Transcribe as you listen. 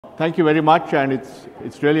Thank you very much, and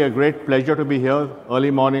it's really a great pleasure to be here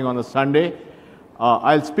early morning on a Sunday.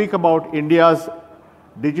 I'll speak about India's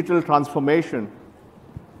digital transformation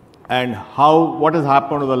and what has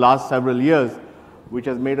happened over the last several years, which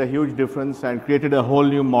has made a huge difference and created a whole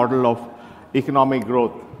new model of economic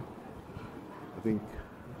growth. I think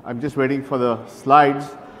I'm just waiting for the slides,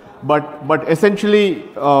 but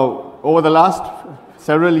essentially over the last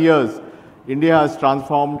several years, India has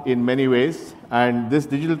transformed in many ways, and this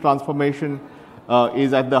digital transformation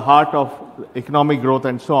is at the heart of economic growth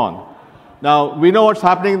and so on. Now, we know what's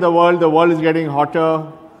happening in the world. The world is getting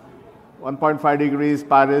hotter, 1.5 degrees,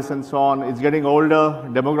 Paris and so on. It's getting older,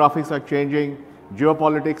 demographics are changing,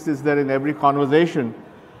 geopolitics is there in every conversation.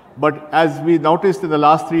 But as we noticed in the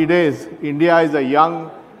last 3 days, India is a young,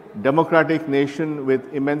 democratic nation with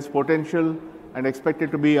immense potential and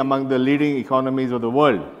expected to be among the leading economies of the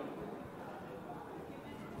world.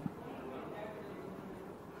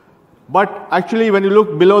 But actually, when you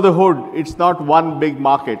look below the hood, it's not one big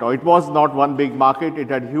market, or it was not one big market. It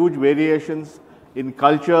had huge variations in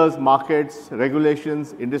cultures, markets,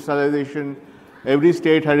 regulations, industrialization. Every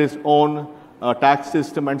state had its own tax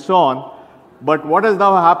system and so on. But what has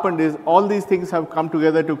now happened is all these things have come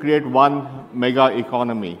together to create one mega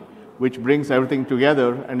economy, which brings everything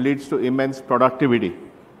together and leads to immense productivity.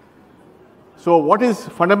 So what is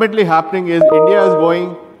fundamentally happening is India is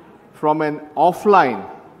going from an offline,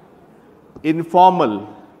 informal,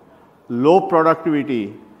 low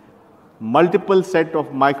productivity, multiple set of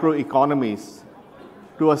microeconomies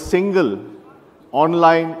to a single,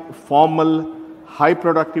 online, formal, high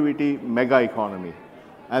productivity mega economy.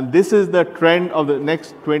 And this is the trend of the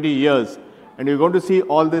next 20 years. And you're going to see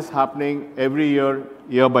all this happening every year,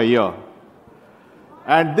 year by year.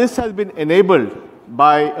 And this has been enabled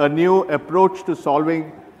by a new approach to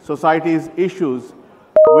solving society's issues,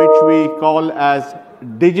 which we call as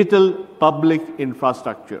digital public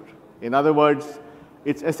infrastructure. In other words,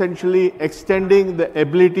 it's essentially extending the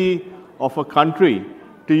ability of a country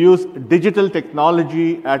to use digital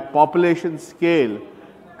technology at population scale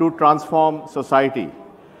to transform society.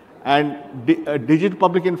 And digital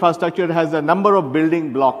public infrastructure has a number of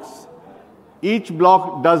building blocks. Each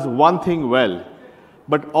block does one thing well,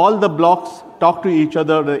 but all the blocks talk to each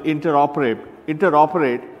other, they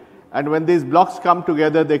interoperate, and when these blocks come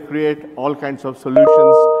together, they create all kinds of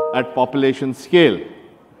solutions at population scale.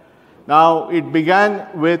 Now, it began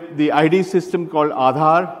with the ID system called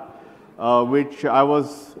Aadhaar, which I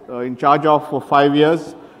was in charge of for 5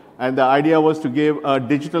 years, and the idea was to give a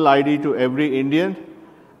digital ID to every Indian.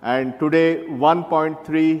 And today,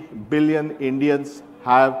 1.3 billion Indians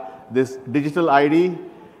have this digital ID.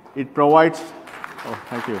 It provides,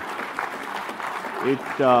 thank you.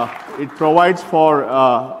 It provides for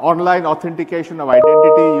online authentication of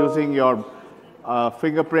identity using your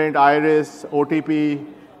fingerprint, iris, OTP,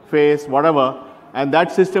 face, whatever. And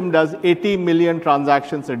that system does 80 million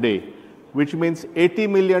transactions a day, which means 80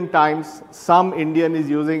 million times some Indian is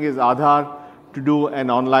using his Aadhaar to do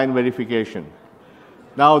an online verification.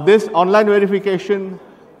 Now, this online verification,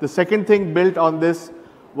 the second thing built on this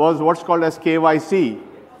was what's called as KYC,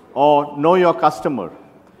 or Know Your Customer.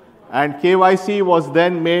 And KYC was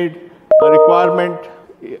then made a requirement.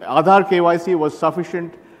 Aadhaar KYC was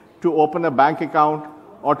sufficient to open a bank account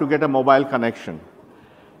or to get a mobile connection.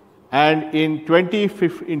 And in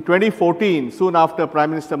 2014, soon after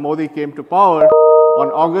Prime Minister Modi came to power, on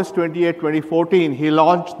August 28, 2014, he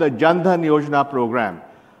launched the Jan Dhan Yojana program,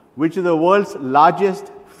 which is the world's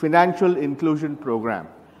largest financial inclusion program.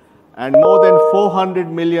 And more than 400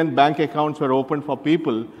 million bank accounts were opened for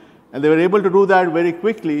people. And they were able to do that very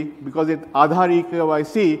quickly because with Aadhaar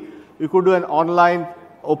eKYC, you could do an online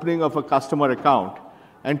opening of a customer account.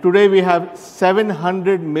 And today we have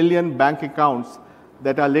 700 million bank accounts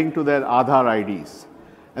that are linked to their Aadhaar IDs.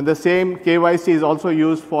 And the same KYC is also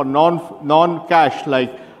used for non-cash,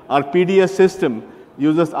 like our PDS system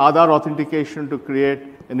uses Aadhaar authentication to create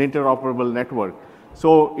an interoperable network.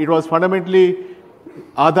 So it was fundamentally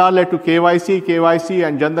Aadhaar led to KYC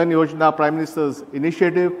and Jan Dhan Yojana, Prime Minister's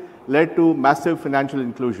initiative, led to massive financial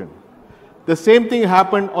inclusion. The same thing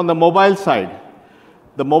happened on the mobile side.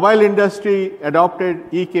 The mobile industry adopted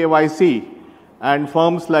eKYC, and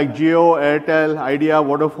firms like Jio, Airtel, Idea,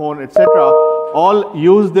 Vodafone, etc. all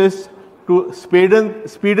use this to speed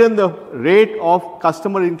in the rate of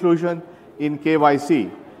customer inclusion in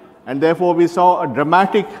KYC. And therefore, we saw a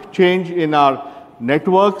dramatic change in our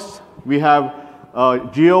networks. We have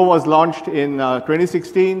Jio was launched in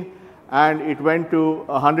 2016, and it went to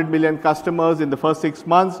 100 million customers in the first 6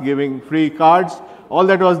 months, giving free cards. All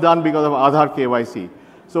that was done because of Aadhaar KYC.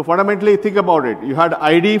 So fundamentally, think about it. You had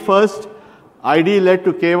ID first, ID led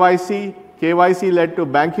to KYC, KYC led to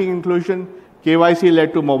banking inclusion, KYC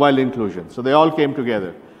led to mobile inclusion. So they all came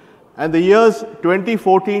together. And the years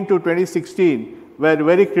 2014 to 2016 were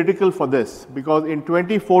very critical for this, because in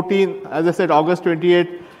 2014, as I said, August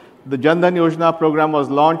 28, the Jandan Yojana program was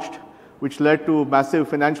launched, which led to massive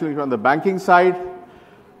financial inclusion on the banking side.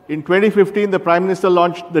 In 2015, the Prime Minister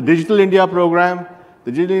launched the Digital India program.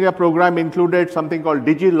 The Digital India program included something called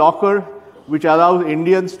DigiLocker, which allows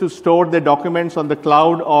Indians to store their documents on the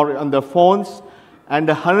cloud or on their phones. And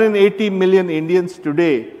 180 million Indians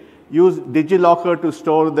today use DigiLocker to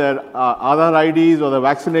store their Aadhaar IDs or the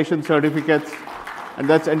vaccination certificates. And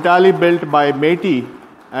that's entirely built by MeitY,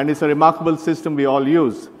 and it's a remarkable system we all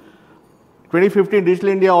use. 2015, Digital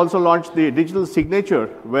India also launched the digital signature,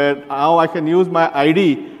 where now I can use my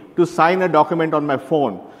ID to sign a document on my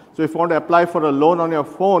phone. So if you want to apply for a loan on your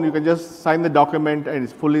phone, you can just sign the document and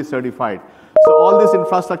it's fully certified. So all this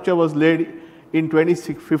infrastructure was laid in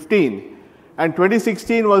 2015. And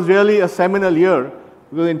 2016 was really a seminal year,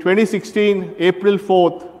 because in 2016, April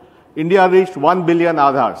 4th, India reached 1 billion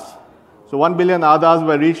Aadhaars. So 1 billion Aadhaars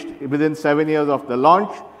were reached within 7 years of the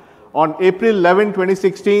launch. On April 11,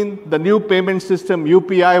 2016, the new payment system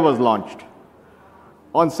UPI was launched.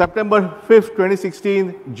 On September 5th,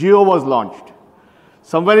 2016, Jio was launched.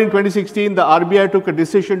 Somewhere in 2016, the RBI took a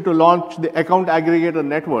decision to launch the account aggregator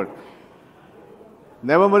network.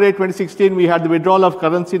 November 8, 2016, we had the withdrawal of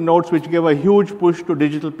currency notes, which gave a huge push to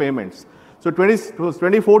digital payments. So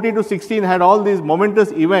 2014 to 16 had all these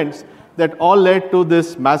momentous events that all led to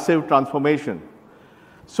this massive transformation.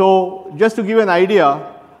 So just to give you an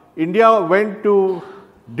idea, India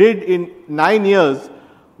did in 9 years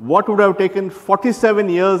what would have taken 47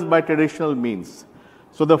 years by traditional means.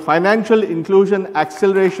 So the financial inclusion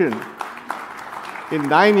acceleration in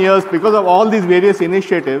 9 years, because of all these various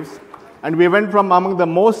initiatives, and we went from among the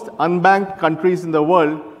most unbanked countries in the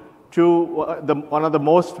world to one of the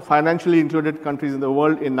most financially included countries in the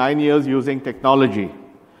world in 9 years using technology.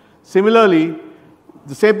 Similarly,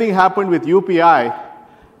 the same thing happened with UPI.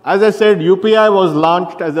 As I said, UPI was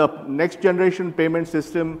launched as a next generation payment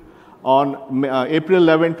system on April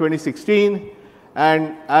 11, 2016.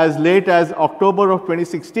 And as late as October of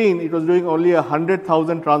 2016, it was doing only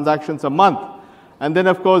 100,000 transactions a month. And then,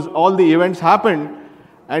 of course, all the events happened.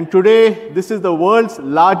 And today, this is the world's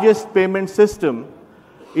largest payment system.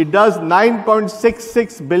 It does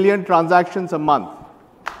 9.66 billion transactions a month.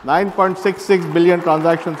 9.66 billion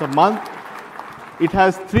transactions a month. It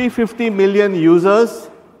has 350 million users.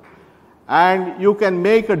 And you can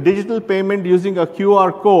make a digital payment using a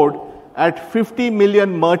QR code at 50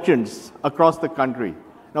 million merchants across the country.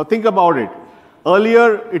 Now think about it.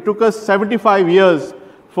 Earlier, it took us 75 years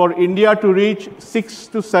for India to reach 6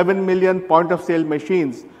 to 7 million point-of-sale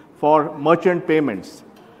machines for merchant payments.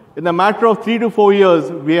 In a matter of 3 to 4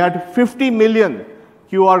 years, we had 50 million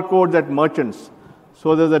QR codes at merchants.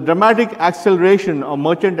 So there's a dramatic acceleration of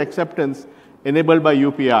merchant acceptance enabled by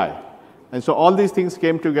UPI. And so all these things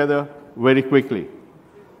came together very quickly.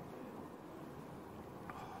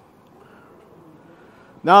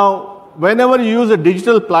 Now, whenever you use a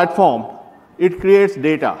digital platform, it creates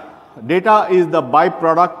data. Data is the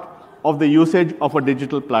byproduct of the usage of a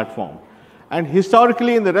digital platform. And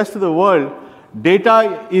historically, in the rest of the world,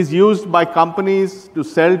 data is used by companies to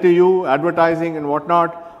sell to you, advertising and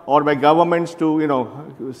whatnot, or by governments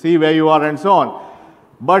to see where you are and so on.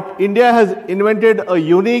 But India has invented a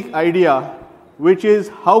unique idea, which is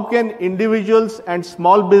how can individuals and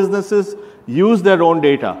small businesses use their own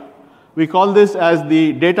data. We call this as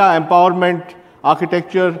the data empowerment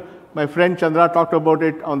architecture. My friend Chandra talked about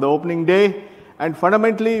it on the opening day. And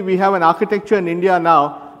fundamentally, we have an architecture in India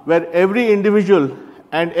now where every individual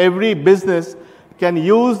and every business can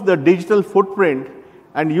use the digital footprint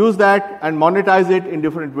and use that and monetize it in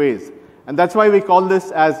different ways. And that's why we call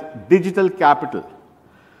this as digital capital.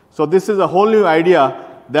 So this is a whole new idea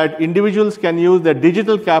that individuals can use their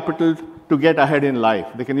digital capital to get ahead in life.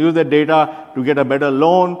 They can use their data to get a better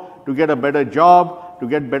loan, to get a better job, to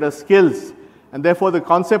get better skills. And therefore, the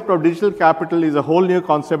concept of digital capital is a whole new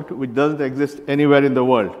concept which doesn't exist anywhere in the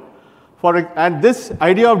world. And this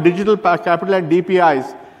idea of digital capital and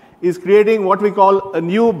DPIs is creating what we call a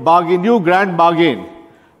new bargain, new grand bargain.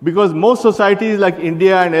 Because most societies like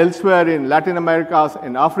India and elsewhere in Latin America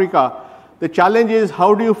and Africa, the challenge is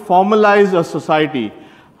how do you formalize a society?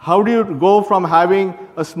 How do you go from having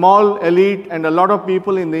a small elite and a lot of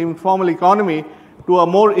people in the informal economy to a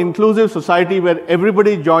more inclusive society where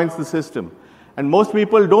everybody joins the system? And most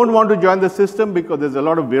people don't want to join the system because there's a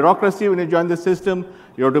lot of bureaucracy when you join the system.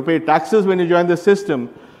 You have to pay taxes when you join the system.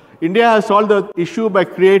 India has solved the issue by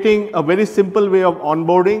creating a very simple way of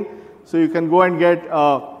onboarding. So you can go and get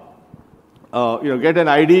get an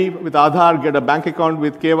ID with Aadhaar, get a bank account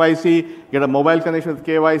with KYC, get a mobile connection with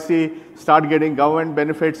KYC, start getting government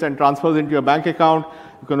benefits and transfers into your bank account.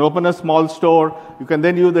 You can open a small store. You can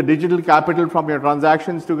then use the digital capital from your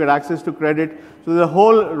transactions to get access to credit. So there's a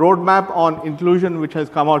whole roadmap on inclusion which has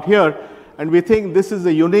come out here. And we think this is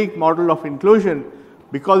a unique model of inclusion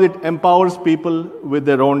because it empowers people with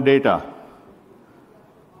their own data.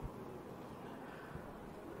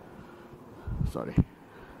 Sorry.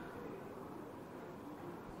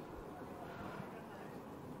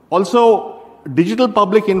 Also, digital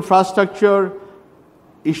public infrastructure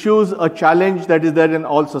issues a challenge that is there in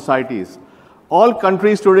all societies. All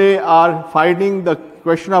countries today are fighting the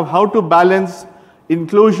question of how to balance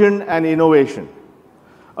inclusion and innovation.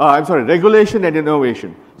 Regulation and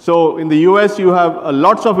innovation. So in the US, you have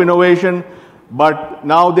lots of innovation, but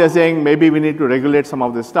now they're saying maybe we need to regulate some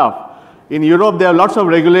of this stuff. In Europe, there are lots of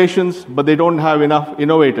regulations, but they don't have enough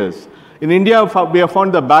innovators. In India, we have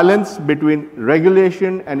found the balance between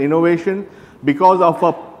regulation and innovation because of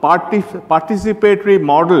a participatory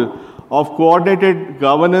model of coordinated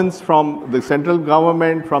governance from the central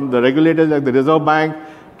government, from the regulators like the Reserve Bank,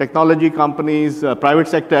 technology companies, private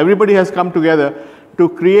sector. Everybody has come together to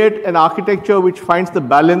create an architecture which finds the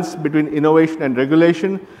balance between innovation and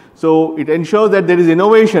regulation. So it ensures that there is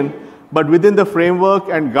innovation, but within the framework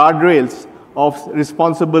and guardrails of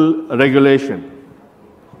responsible regulation.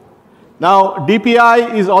 Now,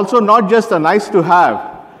 DPI is also not just a nice to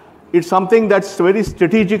have, it's something that's very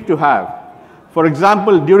strategic to have. For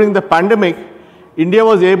example, during the pandemic, India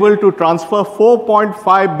was able to transfer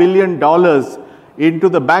 $4.5 billion into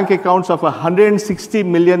the bank accounts of 160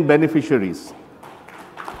 million beneficiaries.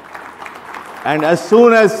 And as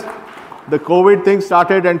soon as the COVID thing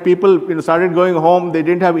started and people started going home, they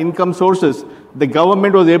didn't have income sources, the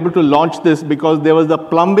government was able to launch this because the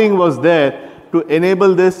plumbing was there to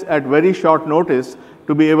enable this at very short notice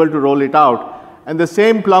to be able to roll it out. And the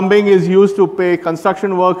same plumbing is used to pay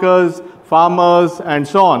construction workers, farmers, and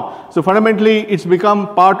so on. So fundamentally, it's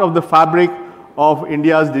become part of the fabric of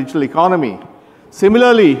India's digital economy.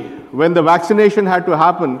 Similarly, when the vaccination had to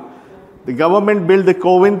happen, the government built the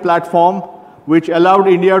CoWIN platform, which allowed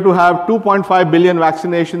India to have 2.5 billion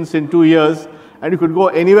vaccinations in 2 years. And you could go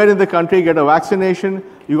anywhere in the country, get a vaccination.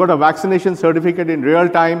 You got a vaccination certificate in real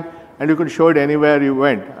time, and you could show it anywhere you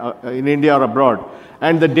went, in India or abroad.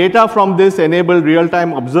 And the data from this enabled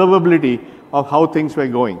real-time observability of how things were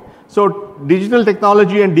going. So digital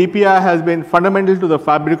technology and DPI has been fundamental to the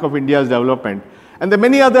fabric of India's development. And there are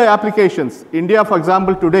many other applications. India, for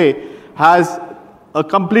example, today has a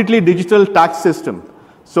completely digital tax system.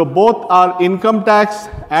 So both our income tax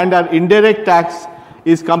and our indirect tax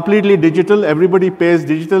is completely digital. Everybody pays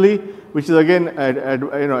digitally, which is again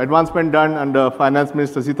advancement done under Finance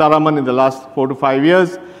Minister Sitharaman in the last 4 to 5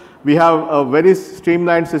 years. We have a very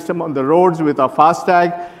streamlined system on the roads with our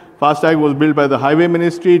FASTag. FASTag was built by the Highway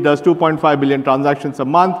Ministry, does 2.5 billion transactions a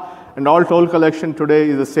month, and all toll collection today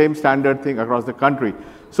is the same standard thing across the country.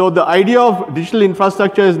 So the idea of digital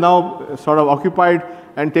infrastructure is now sort of occupied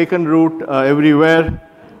and taken root everywhere,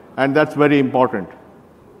 and that's very important.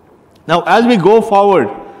 Now, as we go forward,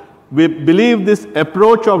 we believe this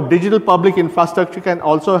approach of digital public infrastructure can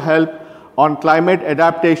also help on climate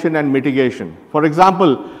adaptation and mitigation. For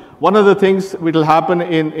example, one of the things which will happen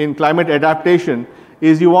in climate adaptation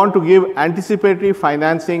is you want to give anticipatory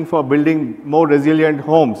financing for building more resilient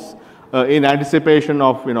homes in anticipation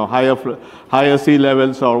of higher sea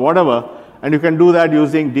levels or whatever, and you can do that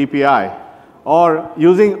using DPI. Or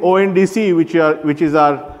using ONDC, which is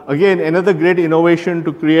again another great innovation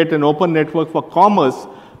to create an open network for commerce.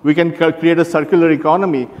 We can create a circular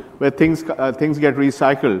economy where things get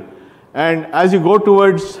recycled. And as you go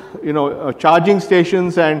towards charging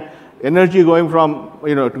stations and energy going from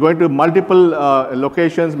going to multiple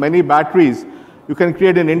locations, many batteries, you can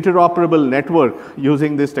create an interoperable network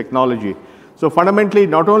using this technology. So fundamentally,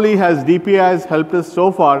 not only has DPIs helped us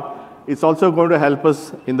so far, it's also going to help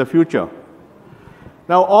us in the future.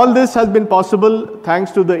 Now, all this has been possible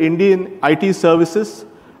thanks to the Indian IT services.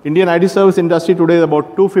 Indian IT service industry today is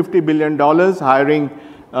about $250 billion, hiring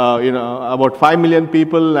about 5 million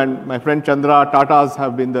people, and my friend Chandra, Tata's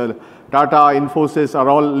have been Tata, Infosys are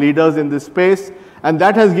all leaders in this space, and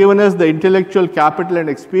that has given us the intellectual capital and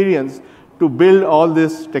experience to build all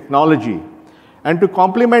this technology. And to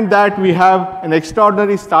complement that, we have an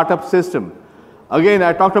extraordinary startup system. Again,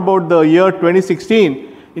 I talked about the year 2016.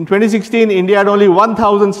 In 2016, India had only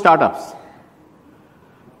 1,000 startups.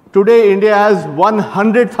 Today, India has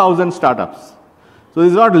 100,000 startups. So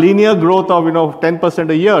this is not linear growth of 10%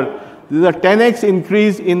 a year. This is a 10x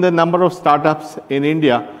increase in the number of startups in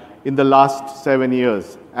India in the last 7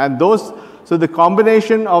 years. And so the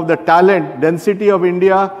combination of the talent density of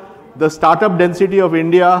India, the startup density of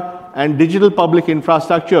India, and digital public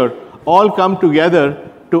infrastructure all come together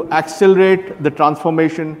to accelerate the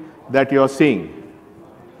transformation that you're seeing.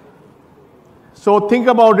 So think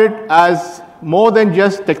about it as more than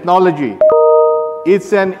just technology.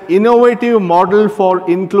 It's an innovative model for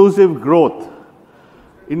inclusive growth.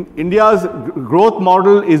 India's growth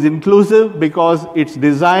model is inclusive because it's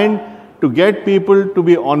designed to get people to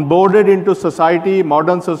be onboarded into society,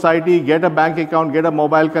 modern society, get a bank account, get a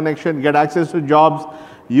mobile connection, get access to jobs,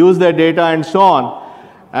 use their data, and so on.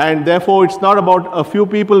 And therefore, it's not about a few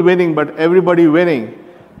people winning, but everybody winning.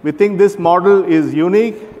 We think this model is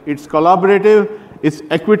unique, it's collaborative, it's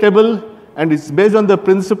equitable, and it's based on the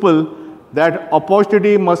principle that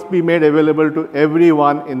opportunity must be made available to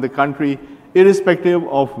everyone in the country, irrespective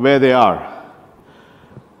of where they are.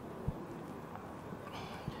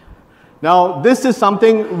 Now, this is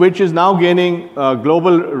something which is now gaining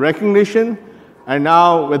global recognition, and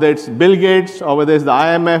now whether it's Bill Gates or whether it's the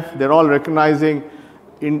IMF, they're all recognizing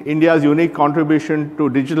India's unique contribution to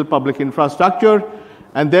digital public infrastructure,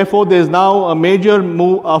 and therefore there's now a major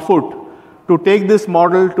move afoot to take this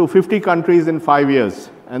model to 50 countries in 5 years.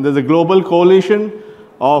 And there's a global coalition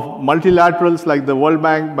of multilaterals like the World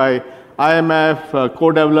Bank, by IMF,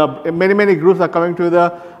 co-developed. Many groups are coming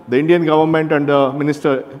together. The Indian government and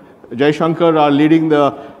Minister Jaishankar are leading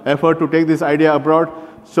the effort to take this idea abroad.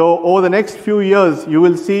 So over the next few years, you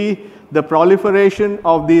will see the proliferation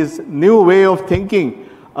of this new way of thinking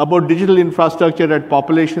about digital infrastructure at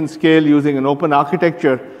population scale using an open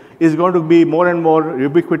architecture is going to be more and more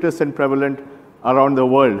ubiquitous and prevalent around the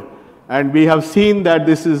world. And we have seen that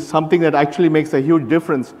this is something that actually makes a huge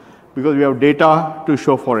difference because we have data to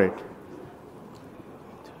show for it.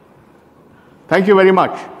 Thank you very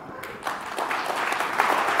much.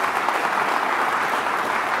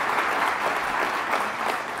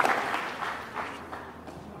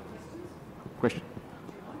 Question?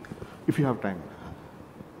 If you have time.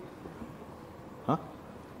 Huh?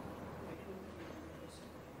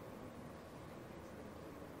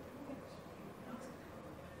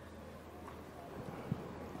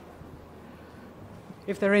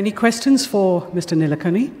 If there are any questions for Mr.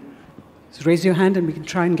 Nilekani, just raise your hand and we can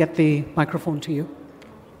try and get the microphone to you.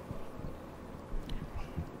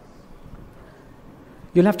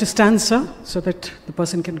 You'll have to stand, sir, so that the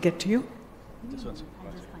person can get to you. This one's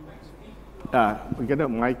we get a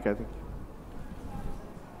mic, I think.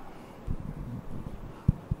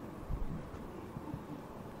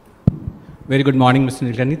 Very good morning, Mr.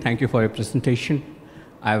 Nilekani. Thank you for your presentation.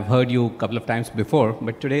 I've heard you a couple of times before,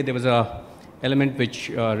 but today there was a element which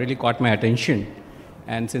really caught my attention.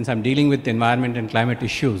 And since I'm dealing with environment and climate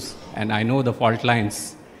issues, and I know the fault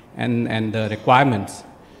lines and the requirements,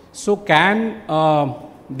 so can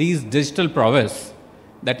these digital prowess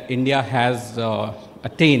that India has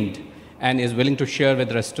attained and is willing to share with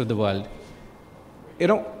the rest of the world,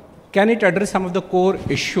 can it address some of the core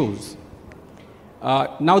issues?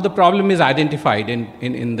 Now the problem is identified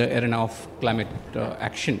in the arena of climate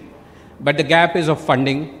action, but the gap is of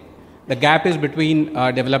funding. The gap is between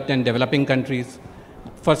developed and developing countries.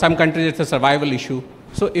 For some countries, it's a survival issue.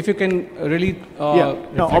 So if you can really...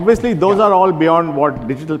 obviously, those are all beyond what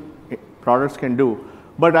digital products can do.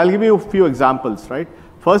 But I'll give you a few examples, right?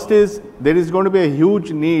 First is, there is going to be a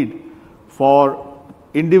huge need for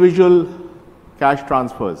individual cash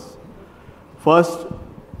transfers. First,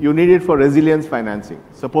 you need it for resilience financing.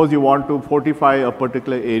 Suppose you want to fortify a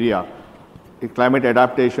particular area, climate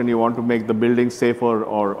adaptation, you want to make the buildings safer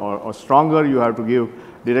or stronger, you have to give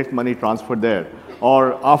direct money transfer there.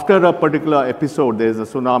 Or after a particular episode, there's a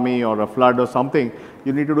tsunami or a flood or something,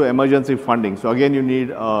 you need to do emergency funding. So again, you need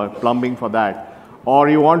plumbing for that. Or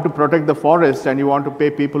you want to protect the forest and you want to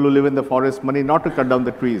pay people who live in the forest money not to cut down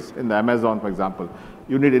the trees in the Amazon, for example.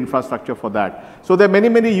 You need infrastructure for that. So there are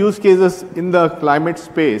many use cases in the climate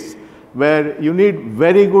space where you need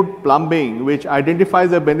very good plumbing, which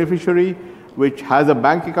identifies a beneficiary, which has a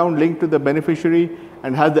bank account linked to the beneficiary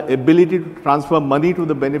and has the ability to transfer money to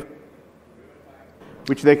the beneficiary,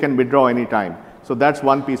 which they can withdraw anytime. So that's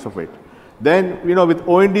one piece of it. Then, with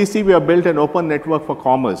ONDC, we have built an open network for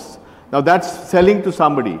commerce. Now that's selling to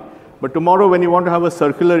somebody. But tomorrow, when you want to have a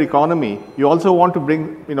circular economy, you also want to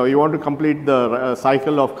bring, you want to complete the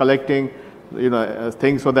cycle of collecting,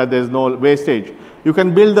 things so that there's no wastage. You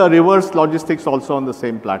can build the reverse logistics also on the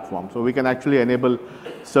same platform. So we can actually enable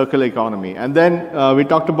circular economy. And then we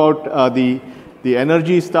talked about the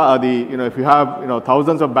energy if you have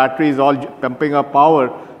thousands of batteries all pumping up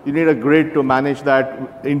power, you need a grid to manage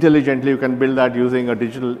that intelligently. You can build that using a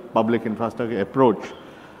digital public infrastructure approach.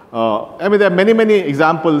 I mean, there are many, many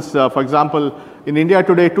examples. For example, in India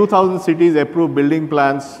today, 2,000 cities approve building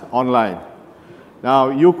plans online. Now,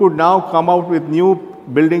 you could now come out with new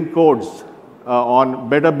building codes on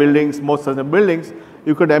better buildings, more sustainable buildings.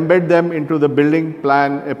 You could embed them into the building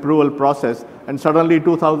plan approval process, and suddenly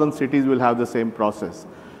 2,000 cities will have the same process.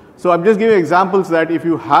 So I'm just giving examples that if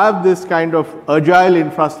you have this kind of agile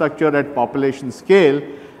infrastructure at population scale,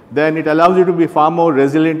 then it allows you to be far more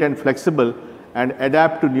resilient and flexible and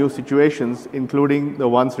adapt to new situations, including the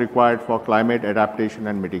ones required for climate adaptation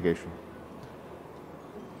and mitigation.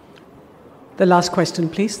 The last question,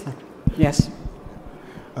 please. Yes.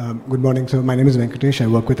 Good morning, sir. My name is Venkatesh. I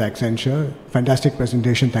work with Accenture. Fantastic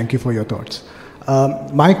presentation. Thank you for your thoughts.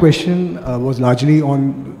 My question was largely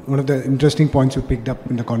on one of the interesting points you picked up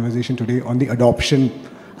in the conversation today on the adoption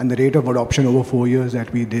and the rate of adoption over 4 years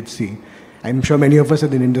that we did see. I'm sure many of us in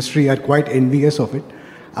the industry are quite envious of it.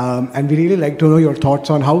 And we really like to know your thoughts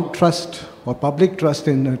on how trust or public trust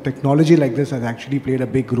in technology like this has actually played a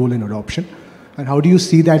big role in adoption. And how do you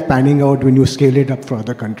see that panning out when you scale it up for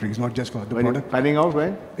other countries, not just for the product? Panning out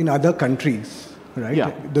when? In other countries, right?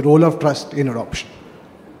 Yeah. The role of trust in adoption.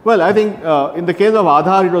 Well, I think in the case of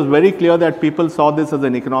Aadhaar, it was very clear that people saw this as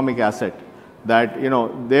an economic asset. That, you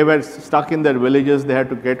know, they were stuck in their villages, they had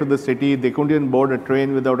to get to the city, they couldn't even board a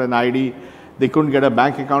train without an ID, they couldn't get a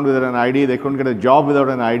bank account without an ID, they couldn't get a job without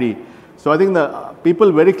an ID. So I think the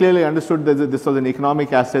people very clearly understood that this was an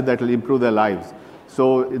economic asset that will improve their lives.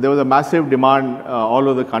 So there was a massive demand all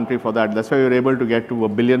over the country for that. That's why we were able to get to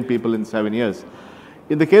 1 billion people in 7 years.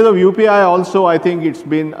 In the case of UPI also, I think it's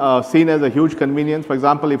been seen as a huge convenience. For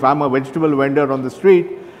example, if I'm a vegetable vendor on the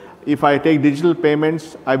street, if I take digital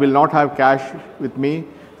payments, I will not have cash with me.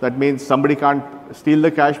 That means somebody can't steal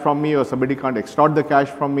the cash from me, or somebody can't extort the cash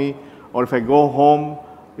from me, or if I go home,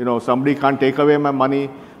 you know, somebody can't take away my money.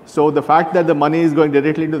 So the fact that the money is going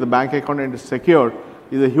directly into the bank account and is secure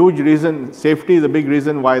is a huge reason. Safety is a big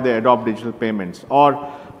reason why they adopt digital payments.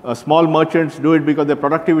 Or small merchants do it because their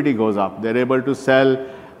productivity goes up. They're able to sell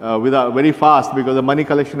very fast because the money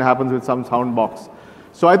collection happens with some sound box.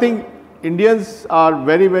 So I think Indians are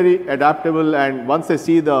very, very adaptable, and once they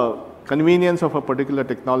see the convenience of a particular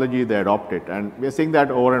technology, they adopt it. And we're seeing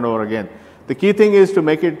that over and over again. The key thing is to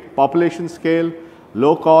make it population scale,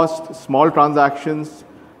 low cost, small transactions,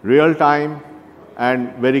 real time,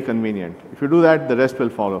 and very convenient. If you do that, the rest will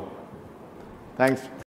follow. Thanks.